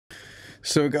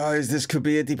So guys, this could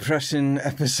be a depressing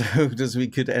episode as we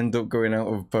could end up going out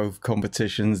of both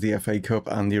competitions, the FA Cup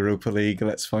and the Europa League.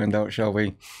 Let's find out, shall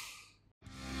we?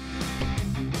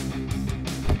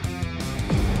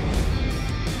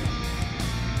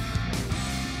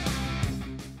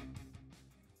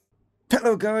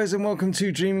 Hello guys and welcome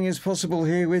to Dreaming is Possible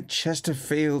here with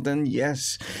Chesterfield, and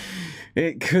yes,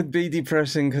 it could be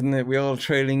depressing, couldn't it? We are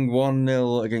trailing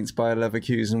 1-0 against Bayer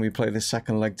Leverkusen. We play the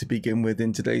second leg to begin with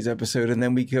in today's episode, and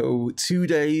then we go 2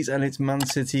 days and it's Man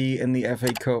City in the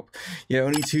FA Cup. Yeah,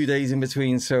 only 2 days in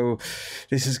between, so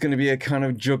this is going to be a kind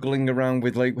of juggling around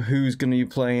with like who's going to be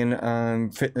playing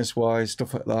and fitness-wise,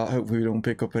 stuff like that. Hopefully we don't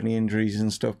pick up any injuries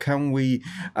and stuff. Can we,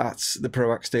 at the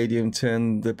Proact Stadium,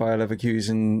 turn the Bayer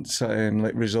Leverkusen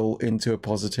result into a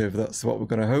positive? That's what we're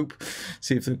going to hope.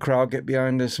 See if the crowd get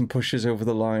behind us and push us over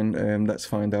the line. Let's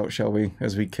find out, shall we,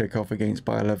 as we kick off against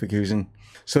Bayer Leverkusen.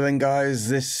 So then guys,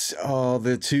 this are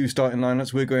the two starting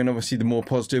lineups. We're going obviously the more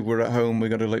positive. We're at home. We've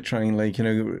got to try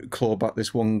and claw back this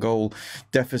 1-goal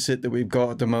deficit that we've got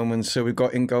at the moment. So we've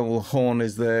got in goal, Horn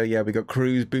is there. Yeah, we've got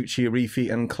Cruz, Bucci,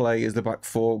 Arifi and Clay as the back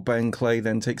four. Ben Clay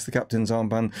then takes the captain's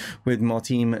armband with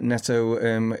Martin Neto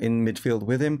in midfield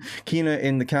with him. Keena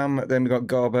in the cam. Then we've got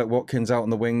Garber, Watkins out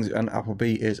on the wings, and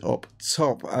Appleby is up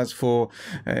top. As for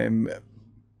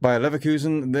Bayer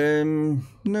Leverkusen,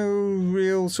 no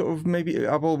real sort of, maybe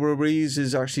Abel Ruiz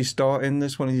is actually starting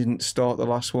this one. He didn't start the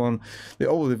last one.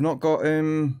 They've not got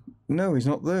no, he's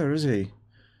not there, is he?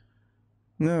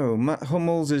 No, Matt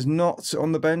Hummels is not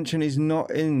on the bench and he's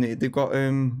not in it. They've got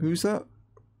who's that?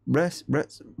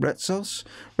 Retsos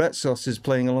is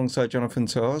playing alongside Jonathan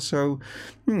Tah, so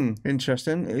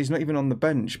interesting. He's not even on the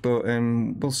bench, but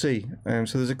we'll see.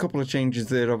 So there's a couple of changes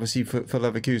there, obviously for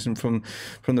Leverkusen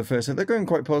from the first. They're going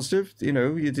quite positive. You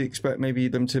know, you'd expect maybe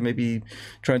them to maybe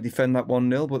try and defend that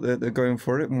 1-0, but they're going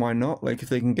for it, and why not? Like if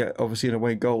they can get obviously an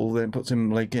away goal, then it puts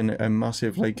them like in a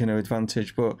massive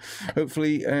advantage. But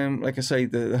hopefully, like I say,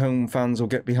 the home fans will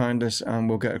get behind us and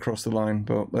we'll get across the line.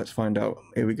 But let's find out.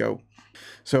 Here we go.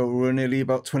 So we're nearly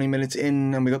about 20 minutes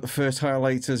in, and we got the first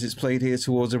highlight as it's played here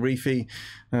towards Arifi,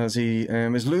 as he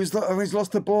he's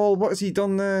lost the ball. What has he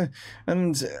done there?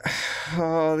 And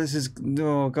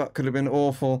that could have been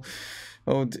awful.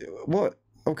 What?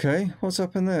 Okay, what's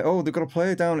happened there? Oh, they've got a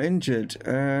player down injured.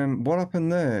 What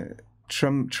happened there?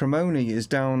 Tremoni is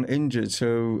down injured,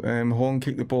 so Horn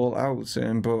kicked the ball out,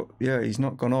 but yeah, he's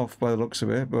not gone off by the looks of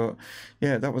it. But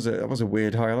yeah, that was a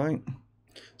weird highlight.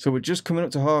 So we're just coming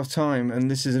up to half time, and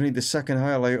this is only the second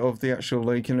highlight of the actual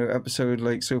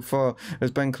episode so far, as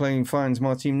Ben Clay finds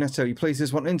Martin Neto. He plays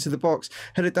this one into the box,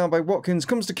 headed down by Watkins,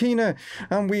 comes to Keena,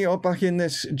 and we are back in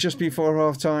this just before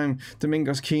half time.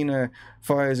 Domingos Keena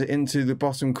fires it into the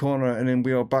bottom corner, and then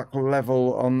we are back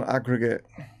level on aggregate.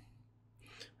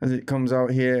 As it comes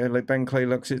out here, like Ben Clay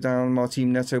looks it down,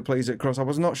 Martin Neto plays it across. I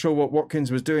was not sure what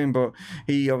Watkins was doing, but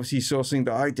he obviously saw something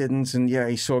that I didn't, and yeah,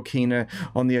 he saw Keena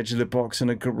on the edge of the box, and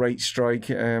a great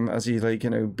strike as he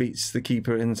beats the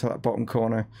keeper into that bottom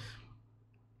corner.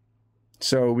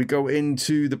 So we go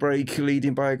into the break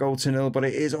leading by a 1-0, but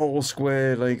it is all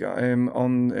square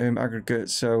on aggregate.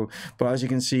 So, but as you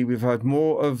can see, we've had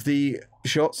more of the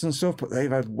shots and stuff, but they've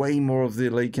had way more of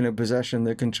the possession.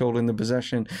 They're controlling the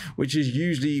possession, which is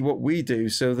usually what we do.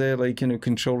 So they're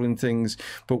controlling things,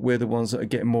 but we're the ones that are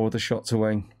getting more of the shots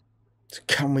away. So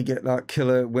can we get that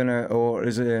killer winner, or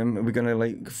is it are we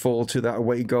going to fall to that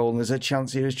away goal? And there's a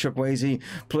chance here as Chukwueze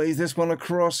plays this one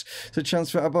across. It's a chance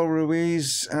for Abel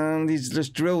Ruiz, and he's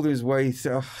just drilled his way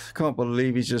through. I can't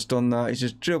believe he's just done that. He's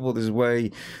just dribbled his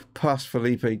way past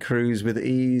Felipe Cruz with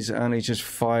ease, and he's just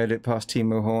fired it past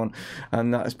Timo Horn,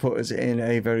 and that has put us in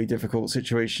a very difficult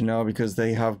situation now because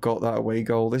they have got that away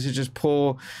goal. This is just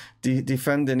poor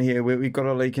defending here. We've got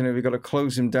to we've got to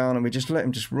close him down, and we just let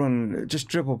him just run, just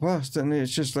dribble past, and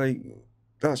it's just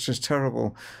that's just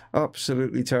terrible,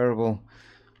 absolutely terrible.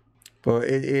 But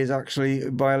it is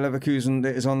actually Bayer Leverkusen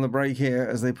that is on the break here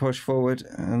as they push forward,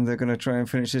 and they're going to try and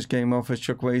finish this game off as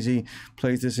Chukwueze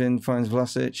plays this in, finds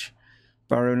Vlasic.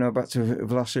 Barrow now back to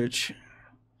Vlasic.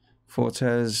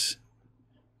 Fortes.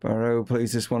 Barrow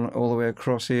plays this one all the way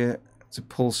across here to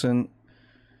Poulsen.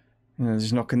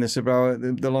 Just knocking this about.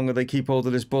 The longer they keep hold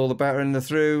of this ball, the better, and they're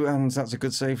through. And that's a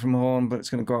good save from Horn, but it's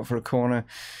going to go out for a corner.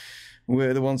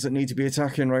 We're the ones that need to be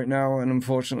attacking right now, and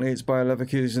unfortunately it's Bayer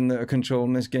Leverkusen that are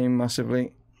controlling this game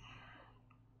massively.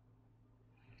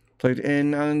 Played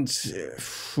in, and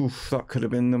that could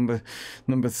have been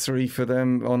number 3 for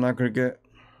them on aggregate.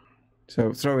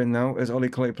 So throw in now as Ollie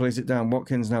Clay plays it down.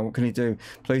 Watkins now, what can he do?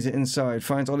 Plays it inside,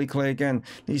 finds Ollie Clay again.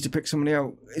 Needs to pick somebody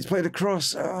out. It's played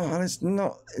across. Oh, and it's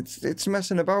not. It's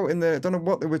messing about in there. I don't know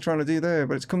what they were trying to do there,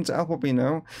 but it's come to Appleby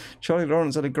now. Charlie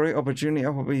Lawrence had a great opportunity.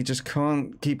 Appleby just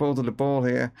can't keep hold of the ball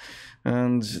here,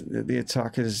 and the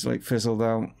attack is like fizzled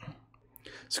out.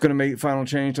 It's going to make final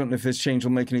change. Don't know if this change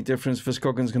will make any difference.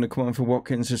 Verskoggen's going to come on for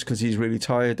Watkins just because he's really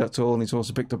tired. That's all. And he's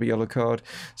also picked up a yellow card,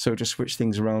 so just switch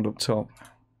things around up top.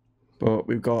 But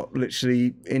we've got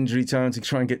literally injury time to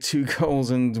try and get 2 goals,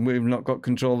 and we've not got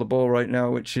control of the ball right now,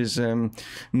 which is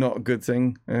not a good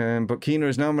thing. But Keener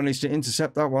has now managed to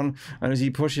intercept that one, and as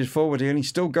he pushes forward here, and he's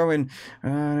still going,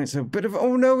 and it's a bit of,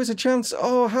 oh no, it's a chance.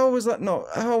 Oh, how was that not,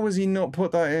 how was he not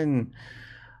put that in?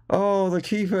 Oh, the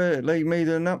keeper like made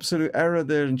an absolute error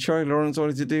there, and Charlie Lawrence all he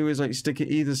had to do is like stick it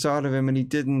either side of him, and he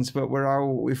didn't. But we're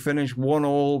out. We finished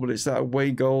 1-1, but it's that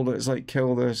away goal that's like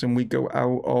killed us, and we go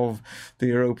out of the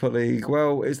Europa League.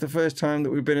 Well, it's the first time that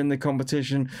we've been in the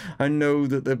competition. I know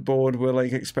that the board were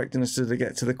like expecting us to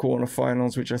get to the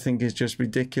quarterfinals, which I think is just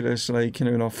ridiculous. Like, you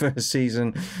know, in our first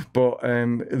season, but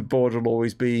the board will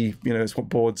always be, you know, it's what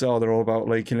boards are. They're all about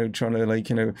like, you know, trying to like,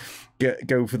 you know,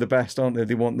 go for the best, aren't they?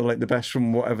 They want the best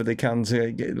from whatever they can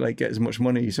to get as much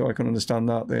money. So I can understand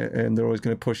that they're always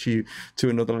going to push you to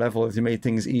another level. If they made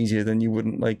things easier, then you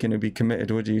wouldn't like, you know, be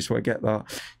committed, would you? So I get that.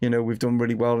 You know, we've done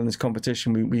really well in this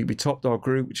competition. We topped our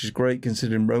group, which is great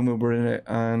considering Roma were in it.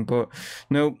 But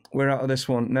no, we're out of this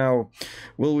one now.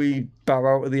 Will we bow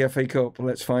out of the FA Cup?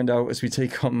 Let's find out as we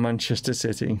take on Manchester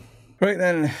City. Right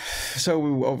then,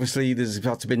 so obviously there's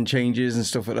had to been changes and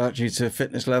stuff like that due to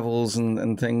fitness levels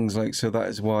and things like, so that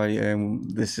is why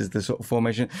this is the sort of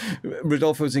formation.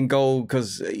 Rodolfo's in goal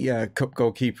because, yeah, cup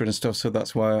goalkeeper and stuff, so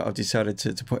that's why I've decided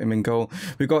to put him in goal.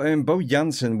 We've got Bo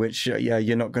Jansen, which, yeah,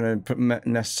 you're not going to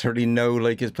necessarily know,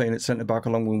 like, is playing at centre-back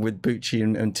along with Bucci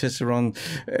and Tisserand.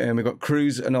 We've got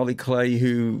Cruz and Ollie Clay,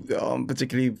 who aren't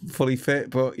particularly fully fit,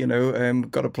 but, you know,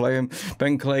 got to play him.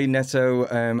 Ben Clay, Neto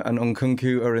and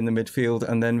Nkunku are in the midfield.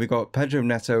 And then we got Pedro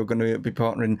Neto going to be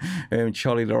partnering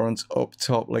Charlie Lawrence up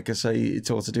top. Like I say, it's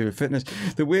all to do with fitness.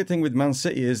 The weird thing with Man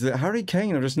City is that Harry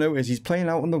Kane, I've just noticed, he's playing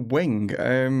out on the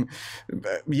wing.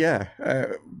 Yeah,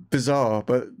 bizarre,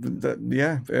 but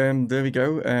yeah, there we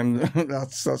go.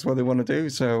 That's what they want to do.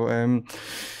 So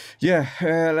yeah,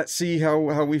 let's see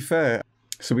how we fare.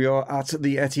 So we are at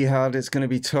the Etihad. It's going to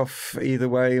be tough either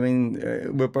way. I mean,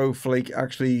 we're both like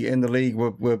actually in the league.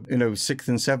 We're you know 6th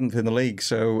and 7th in the league.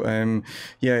 So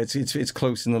yeah, it's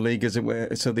close in the league as it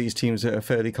were. So these teams are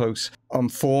fairly close on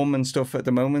form and stuff at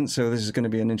the moment. So this is going to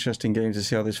be an interesting game to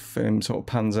see how this sort of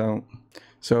pans out.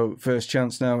 So first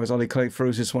chance now as Ollie Clay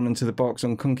throws this one into the box.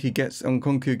 Nkunku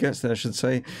gets there, I should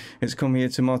say. It's come here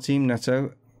to Martin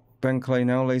Neto. Ben Clay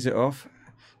now lays it off.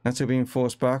 Neto being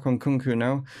forced back on Nkunku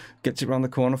now. Gets it round the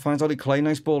corner, finds Ollie Clay,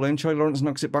 nice ball in. Charlie Lawrence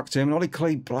knocks it back to him, and Ollie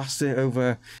Clay blasts it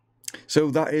over.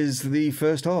 So that is the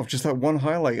first half, just that one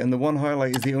highlight, and the one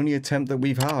highlight is the only attempt that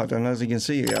we've had, and as you can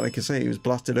see, like I say, it was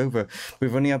blasted over.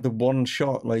 We've only had the one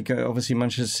shot, like obviously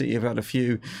Manchester City have had a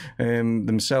few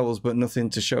themselves, but nothing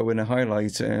to show in a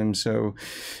highlight. So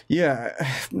yeah,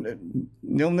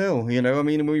 0-0, you know, I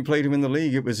mean, when we played him in the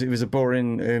league, it was a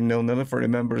boring 0-0 if I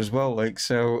remember as well, like,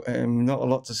 so not a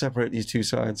lot to separate these two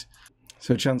sides.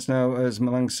 So chance now as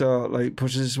Malang Sarr like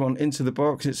pushes this one into the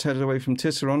box. It's headed away from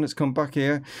Tisserand. It's come back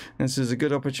here. And this is a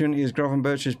good opportunity as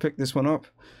Gravenberch has picked this one up.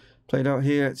 Played out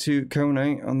here to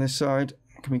Kone on this side.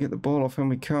 Can we get the ball off him?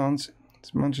 We can't.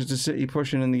 It's Manchester City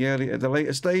pushing in the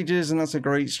later stages, and that's a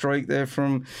great strike there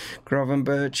from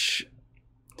Gravenberch.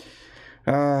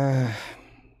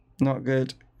 Not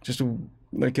good. Just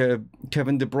like a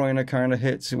Kevin De Bruyne kind of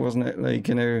hits, wasn't it? Like,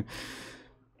 you know.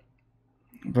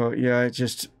 But yeah, it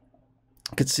just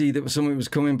could see that something was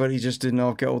coming, but he just did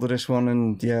not get hold of this one.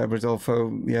 And yeah,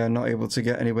 Rodolfo, yeah, not able to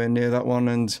get anywhere near that one.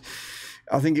 And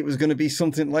I think it was going to be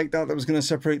something like that was going to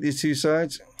separate these two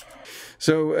sides.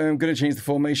 So I'm going to change the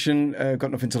formation. Got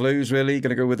nothing to lose, really.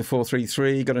 Going to go with the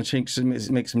 4-3-3. Going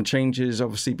to make some changes,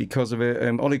 obviously, because of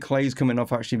it. Ollie Clay's coming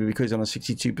off, actually, because he's on a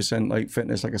 62% like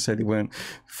fitness. Like I said, they weren't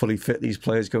fully fit, these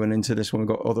players, going into this one.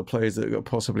 We've got other players that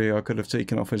possibly I could have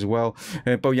taken off as well.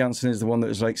 Bo Jansen is the one that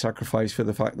was like sacrificed for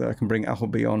the fact that I can bring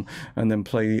Appleby on and then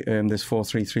play this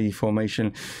 4-3-3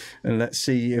 formation. And let's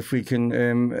see if we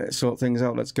can sort things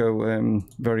out. Let's go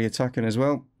very attacking as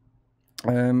well.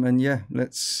 And yeah,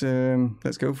 let's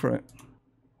go for it.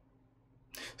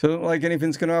 So I don't like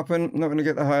anything's going to happen. I'm not going to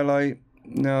get the highlight.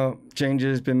 no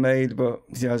changes been made, but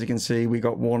yeah, as you can see, we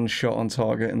got one shot on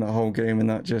target in the whole game, and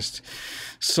that just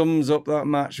sums up that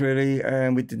match really.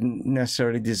 And we didn't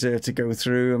necessarily deserve to go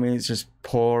through. I mean, it's just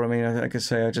poor. I mean, like I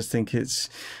say, I just think it's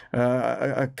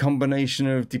a combination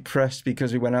of depressed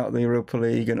because we went out of the Europa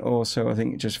League, and also I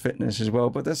think just fitness as well.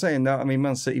 But they're saying that, I mean,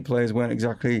 Man City players weren't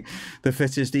exactly the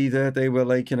fittest either. They were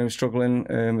like, you know, struggling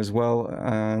as well.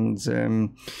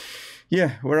 And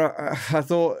yeah, I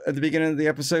thought at the beginning of the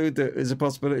episode that there's a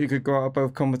possibility you could go out of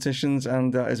both competitions,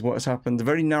 and that is what has happened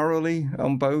very narrowly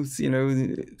on both. You know,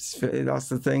 that's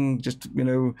the thing. Just, you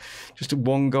know, just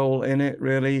one goal in it,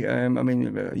 really. I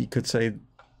mean, you could say,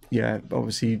 yeah,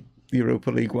 obviously the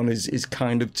Europa League one is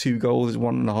kind of 2 goals,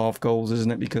 1.5 goals,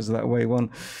 isn't it? Because of that away one.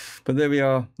 But there we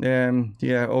are.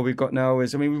 Yeah, all we've got now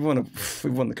is, I mean, we've won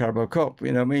the Carabao Cup.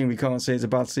 You know what I mean? We can't say it's a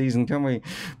bad season, can we?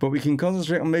 But we can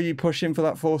concentrate on maybe pushing for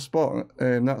that 4th spot.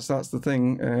 That's the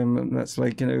thing. That's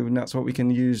like, you know, and that's what we can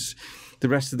use the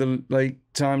rest of the like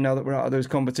time now that we're out of those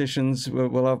competitions.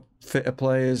 We'll have fitter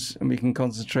players, and we can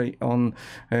concentrate on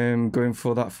going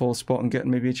for that 4th spot and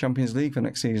getting maybe a Champions League for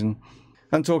next season.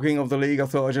 And talking of the league, I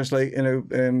thought I'd just like, you know,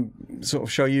 sort of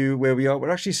show you where we are. We're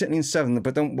actually sitting in 7th,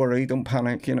 but don't worry, don't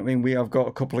panic. You know what I mean? We have got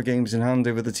a couple of games in hand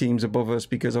over the teams above us,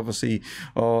 because obviously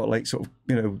our like sort of,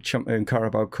 you know,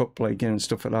 Carabao Cup, like, you know, and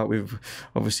stuff like that. We've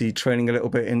obviously training a little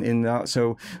bit in that.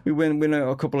 So we win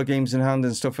a couple of games in hand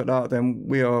and stuff like that. Then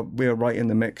we are right in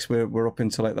the mix. We're up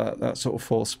into like that sort of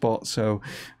 4th spot. So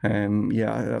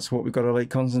yeah, that's what we've got to like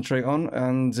concentrate on.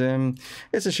 And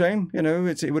it's a shame, you know.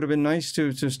 It would have been nice to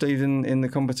have stayed in the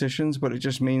competitions, but it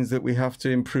just means that we have to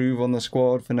improve on the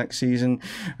squad for next season.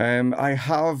 I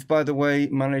have, by the way,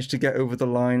 managed to get over the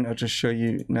line. I'll just show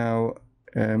you now.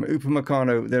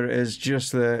 Upamecano, there it is,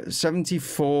 just there,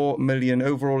 74 million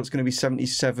overall. It's going to be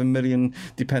 77 million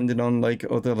depending on like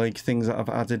other like things that I've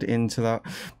added into that.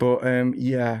 But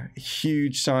yeah,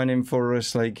 huge signing for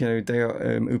us. Like, you know,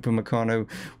 Upamecano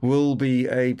will be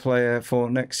a player for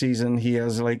next season. He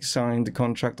has like signed a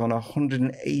contract on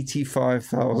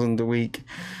 185,000 a week.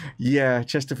 Yeah,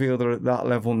 Chesterfield are at that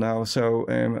level now. So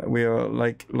we are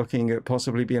like looking at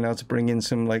possibly being able to bring in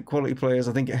some like quality players.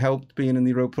 I think it helped being in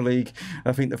the Europa League.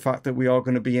 I think the fact that we are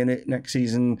going to be in it next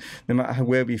season, no matter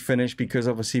where we finish, because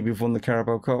obviously we've won the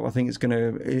Carabao Cup, I think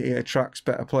it attracts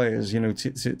better players, you know,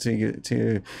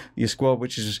 to your squad,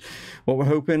 which is what we're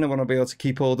hoping. I want to be able to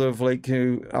keep hold of like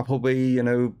Appleby, you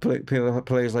know,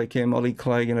 players like him, Ollie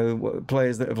Clay, you know,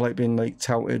 players that have like been like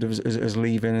touted as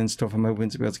leaving and stuff. I'm hoping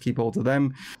to be able to keep hold of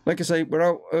them. Like I say, we're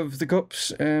out of the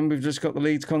cups, and we've just got the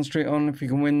league to concentrate on. If we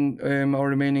can win our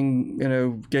remaining, you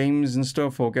know, games and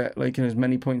stuff, or get like, you know, as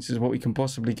many points as what we can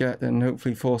possibly get, then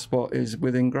hopefully 4th spot is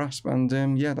within grasp.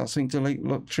 And yeah, that's something to like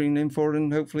look tune in for,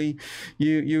 and hopefully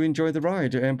you enjoy the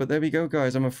ride. But there we go,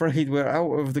 guys. I'm afraid we're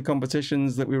out of the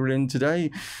competitions that we were in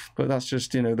today, but that's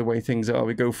just, you know, the way things are.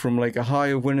 We go from like a high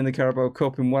of winning the Carabao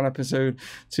Cup in one episode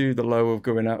to the low of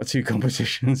going out of 2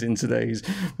 competitions in today's.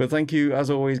 But thank you as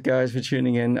always, guys, for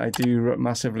tuning in. I do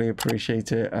massively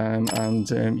appreciate it.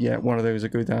 Yeah, one of those will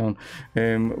go down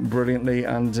brilliantly.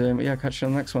 And yeah, catch you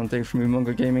on the next one. Dave from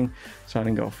Mumongu Gaming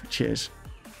signing off. Cheers.